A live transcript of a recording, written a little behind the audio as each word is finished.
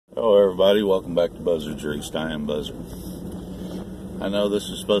Hello everybody, welcome back to Buzzard-Roost. I am Buzzard. I know this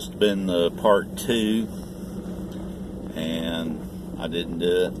is supposed to have been part 2, and I didn't do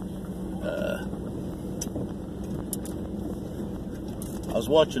it. I was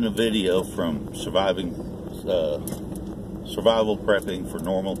watching a video from survival prepping for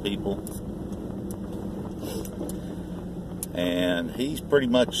normal people, and he's pretty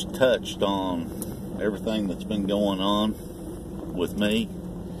much touched on everything that's been going on with me.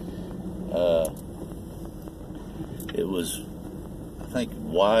 It was, I think,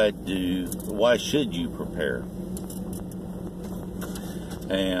 why should you prepare?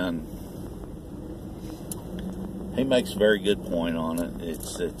 And he makes a very good point on it.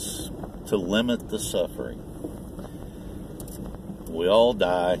 It's to limit the suffering. We all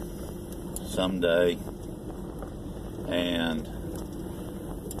die someday, and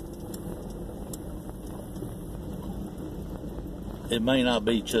it may not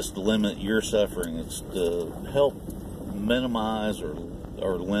be just to limit your suffering, it's to help minimize or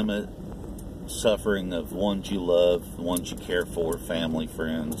limit suffering of ones you love, the ones you care for, family,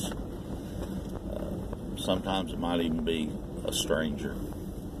 friends. Sometimes it might even be a stranger.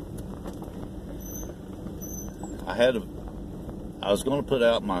 I was going to put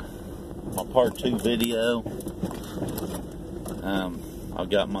out my part 2 video. I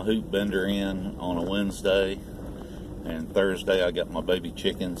got my hoop bender in on a Wednesday, and Thursday I got my baby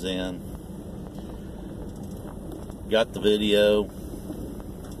chickens in. Got the video,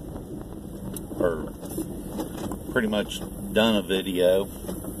 or pretty much done a video,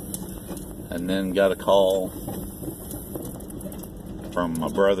 and then got a call from my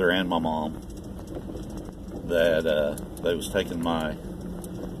brother and my mom that they was taking my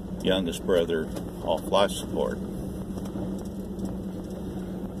youngest brother off life support,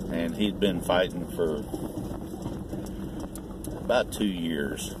 and he'd been fighting for about 2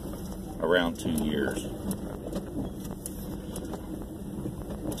 years, around 2 years.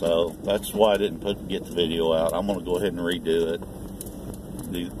 So that's why I didn't get the video out. I'm going to go ahead and redo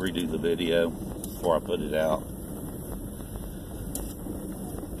the video before I put it out.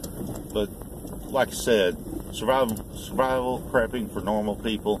 But like I said, survival prepping for normal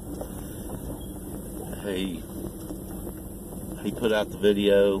people. He put out the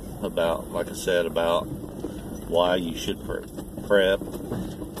video about, like I said, about why you should prep.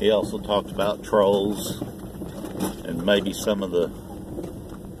 He also talked about trolls and maybe some of the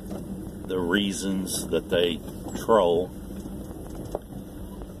reasons that they troll,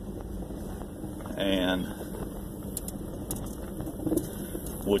 and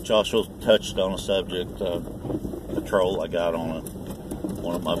which also touched on a subject of a troll I got on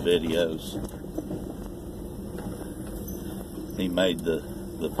one of my videos.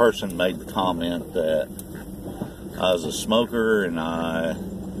 The person made the comment that I was a smoker and I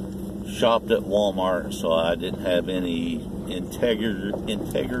shopped at Walmart, so I didn't have any integrity.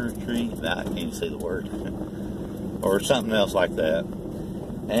 Nah, I can't say the word. Or something else like that.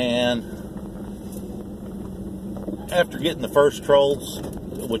 And after getting the first trolls,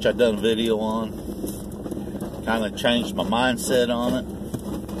 which I done a video on, kind of changed my mindset on it.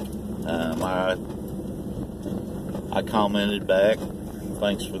 I commented back,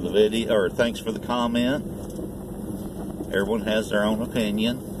 thanks for the video, or thanks for the comment. Everyone has their own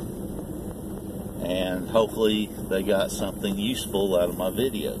opinion, and hopefully they got something useful out of my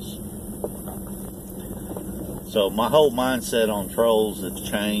videos. So my whole mindset on trolls has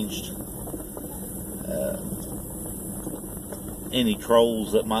changed. Any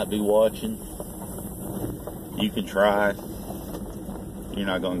trolls that might be watching, you can try. You're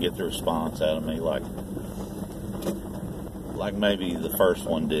not going to get the response out of me like maybe the first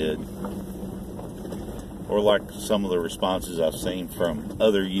one did, or like some of the responses I've seen from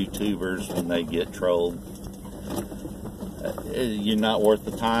other YouTubers when they get trolled. You're not worth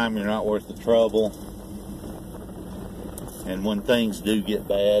the time, you're not worth the trouble, and when things do get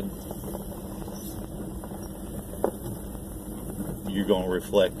bad, you're going to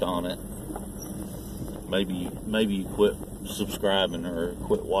reflect on it. Maybe you quit subscribing or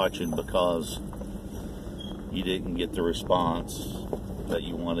quit watching because you didn't get the response that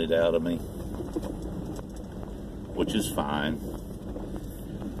you wanted out of me, which is fine.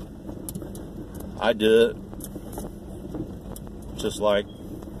 I do it just like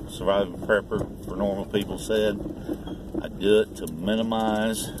Surviving Prepper for Normal People said. I do it to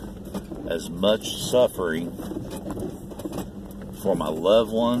minimize as much suffering for my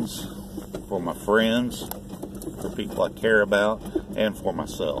loved ones, for my friends, for people I care about, and for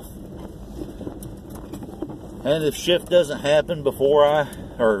myself. And if shift doesn't happen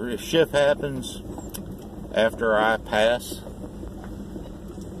if shift happens after I pass,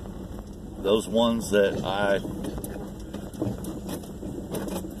 those ones that I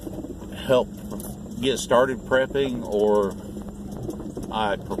help get started prepping or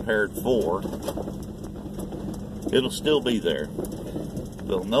I prepared for, it'll still be there.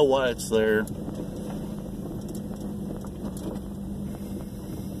 They'll know why it's there.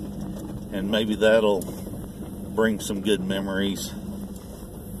 And maybe that'll bring some good memories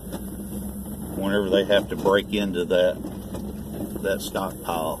whenever they have to break into that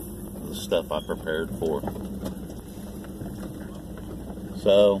stockpile of the stuff I prepared for.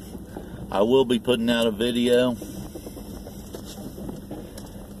 So I will be putting out a video.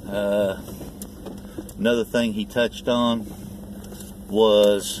 Another thing he touched on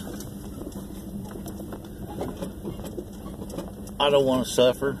was I don't want to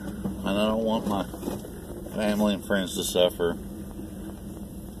suffer, and I don't want my family and friends to suffer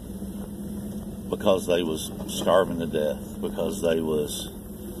because they was starving to death, because they was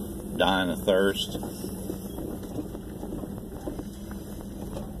dying of thirst.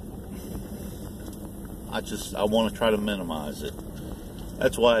 I want to try to minimize it.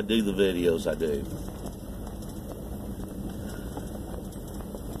 That's why I do the videos I do.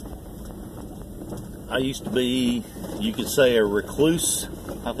 I used to be, you could say, a recluse,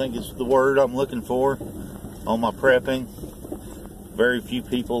 I think is the word I'm looking for, on my prepping. Very few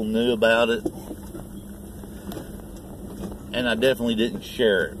people knew about it. And I definitely didn't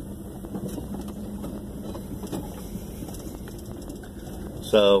share it.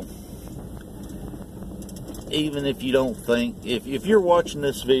 So, even if you don't think, if you're watching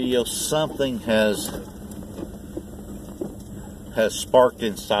this video, something has sparked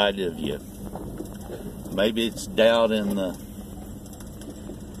inside of you. Maybe it's doubt in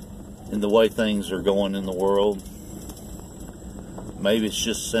the way things are going in the world. Maybe it's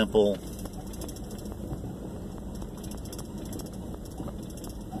just simple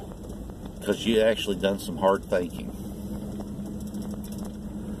because you actually done some hard thinking.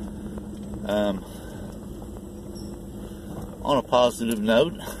 On a positive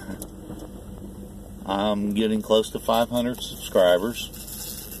note, I'm getting close to 500 subscribers.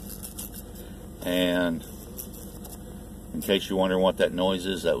 And in case you're wondering what that noise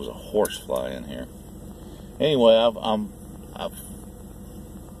is, that was a horsefly in here. Anyway,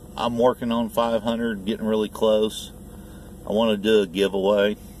 I'm working on 500, getting really close. I want to do a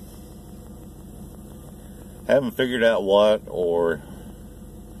giveaway. Haven't figured out what or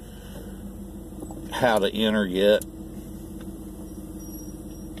how to enter yet.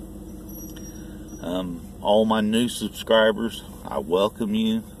 All my new subscribers, I welcome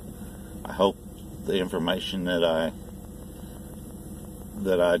you. I hope the information that I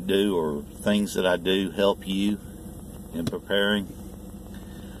do or things that I do help you in preparing.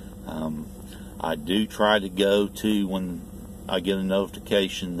 I do try to go to, when I get a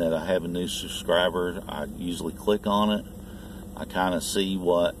notification that I have a new subscriber, I usually click on it. I kind of see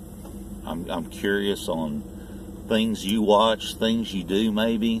what I'm curious on, things you watch, things you do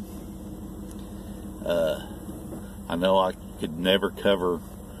maybe. I know I could never cover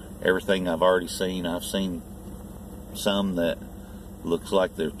everything I've already seen. I've seen some that looks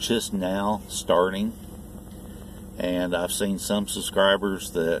like they're just now starting, and I've seen some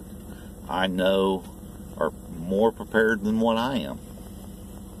subscribers that I know are more prepared than what I am.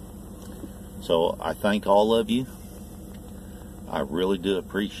 So I thank all of you. I really do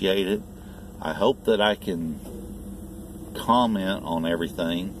appreciate it. I hope that I can comment on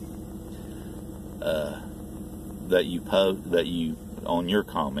everything that you post, on your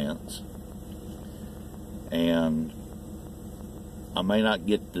comments, and I may not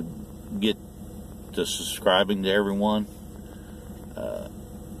get to subscribing to everyone.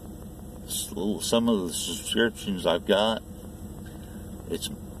 Some of the subscriptions I've got, it's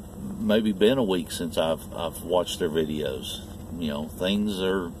maybe been a week since I've watched their videos. You know,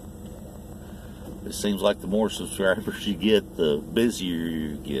 it seems like the more subscribers you get, the busier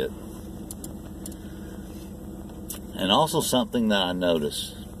you get. And also something that I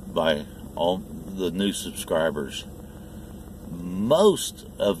notice by all the new subscribers, most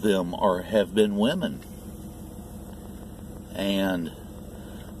of them have been women. And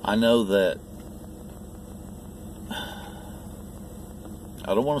I know that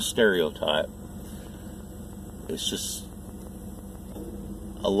I don't want to stereotype. It's just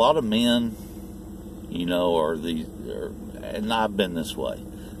a lot of men, you know, and I've been this way.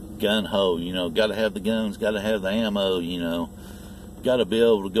 Gun ho, you know, got to have the guns, got to have the ammo, you know, got to be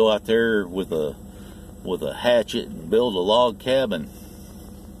able to go out there with a hatchet and build a log cabin.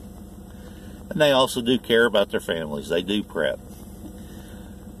 And they also do care about their families. They do prep.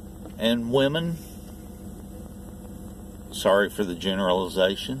 And women, sorry for the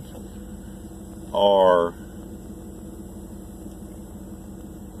generalization,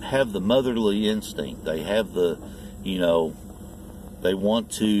 have the motherly instinct. They have the, they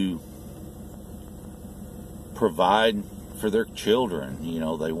want to provide for their children.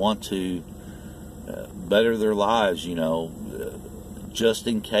 They want to better their lives, just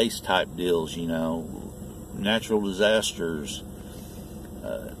in case type deals, natural disasters,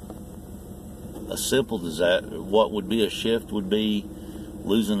 a simple disaster. What would be a shift would be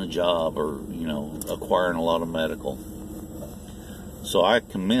losing a job or, acquiring a lot of medical. So I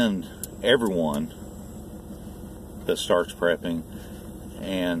commend everyone that starts prepping,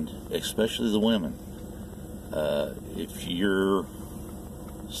 and especially the women. If your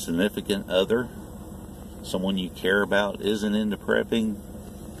significant other, someone you care about, isn't into prepping,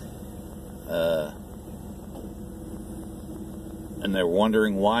 and they're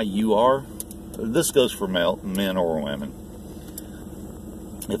wondering why you are, this goes for men or women.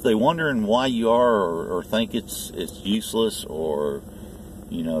 If they're wondering why you are, or think it's useless, or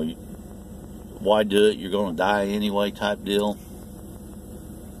why do it, you're going to die anyway type deal,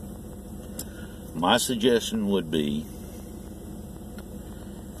 my suggestion would be,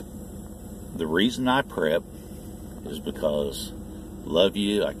 the reason I prep is because I love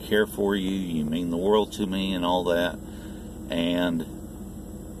you, I care for you, you mean the world to me and all that. And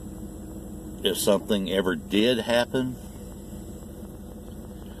if something ever did happen,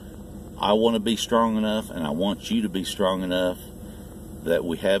 I want to be strong enough, and I want you to be strong enough that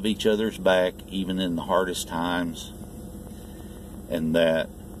we have each other's back even in the hardest times, and that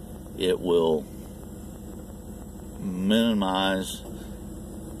it will minimize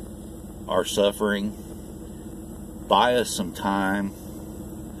our suffering, buy us some time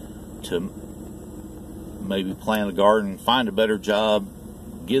to maybe plant a garden, find a better job,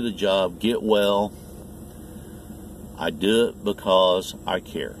 get a job, get well. I do it because I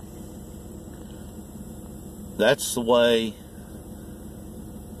care. That's the way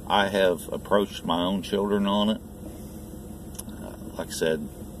I have approached my own children on it. Like I said,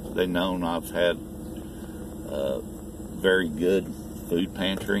 they've known I've had a very good food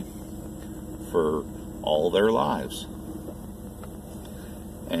pantry for all their lives.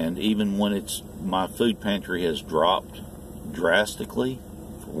 And even when my food pantry has dropped drastically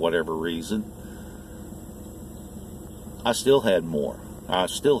for whatever reason, I still had more. I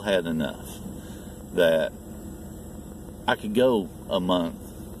still had enough that I could go a month,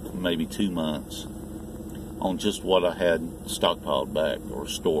 maybe 2 months, on just what I had stockpiled back or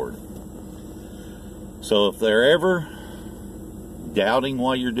stored. So if they're ever doubting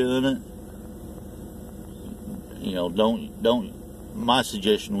why you're doing it, my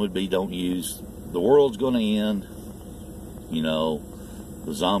suggestion would be, don't use the world's going to end,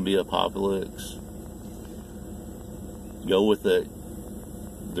 the zombie apocalypse. Go with the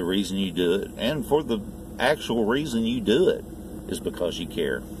reason you do it, and for the actual reason you do it is because you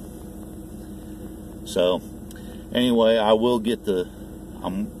care. So anyway, I will get that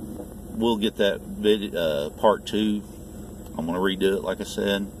video, part 2. I'm going to redo it, like I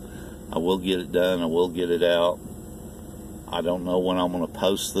said. I will get it done. I will get it out. I don't know when I'm going to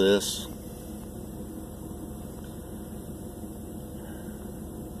post this.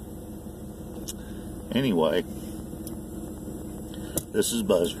 Anyway, this is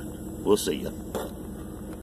Buzzard. We'll see you.